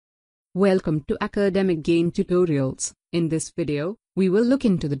Welcome to Academic Gain Tutorials. In this video, we will look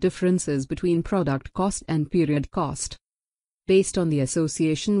into the differences between product cost and period cost. Based on the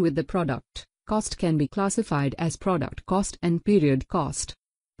association with the product, cost can be classified as product cost and period cost.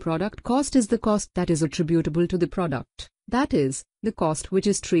 Product cost is the cost that is attributable to the product, that is, the cost which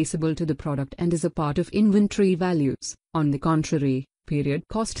is traceable to the product and is a part of inventory values. On the contrary, period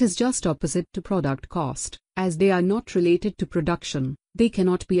cost is just opposite to product cost, as they are not related to production. They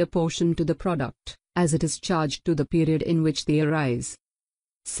cannot be apportioned to the product, as it is charged to the period in which they arise.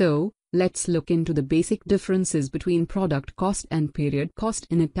 So, let's look into the basic differences between product cost and period cost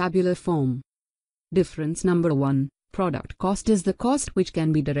in a tabular form. Difference number 1. Product cost is the cost which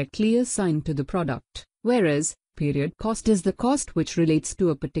can be directly assigned to the product, whereas period cost is the cost which relates to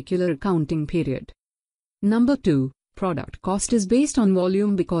a particular accounting period. Number 2. Product cost is based on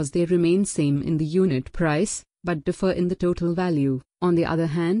volume because they remain same in the unit price, but differ in the total value. On the other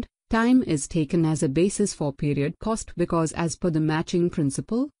hand, time is taken as a basis for period cost because as per the matching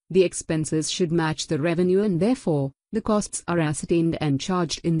principle, the expenses should match the revenue and therefore, the costs are ascertained and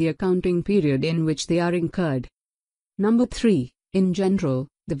charged in the accounting period in which they are incurred. Number 3. In general,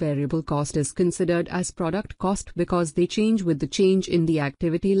 the variable cost is considered as product cost because they change with the change in the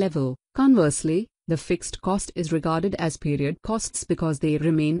activity level. Conversely, the fixed cost is regarded as period costs because they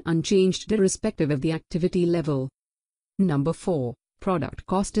remain unchanged irrespective of the activity level. Number 4. Product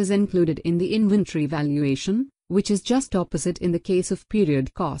cost is included in the inventory valuation, which is just opposite in the case of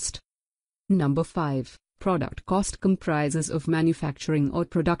period cost. Number 5. Product cost comprises of manufacturing or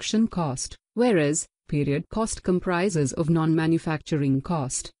production cost, whereas period cost comprises of non-manufacturing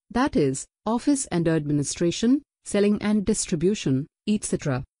cost, that is, office and administration, selling and distribution,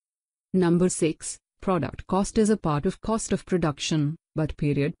 etc. Number 6. Product cost is a part of cost of production, but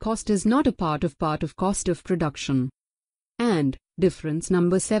period cost is not a part of cost of production. And, difference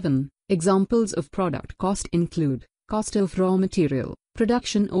number 7, examples of product cost include cost of raw material,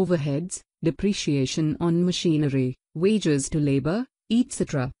 production overheads, depreciation on machinery, wages to labor,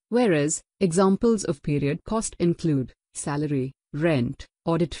 etc. Whereas, examples of period cost include salary, rent,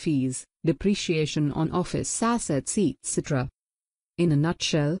 audit fees, depreciation on office assets, etc. In a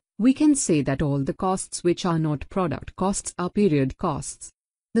nutshell, we can say that all the costs which are not product costs are period costs.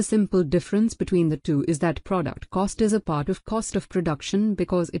 The simple difference between the two is that product cost is a part of cost of production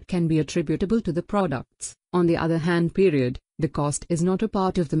because it can be attributable to the products. On the other hand, the cost is not a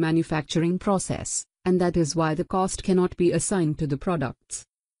part of the manufacturing process, and that is why the cost cannot be assigned to the products.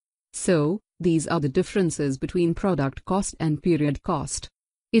 So, these are the differences between product cost and period cost.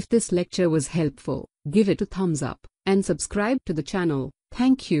 If this lecture was helpful, give it a thumbs up and subscribe to the channel.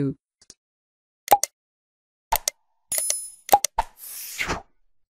 Thank you.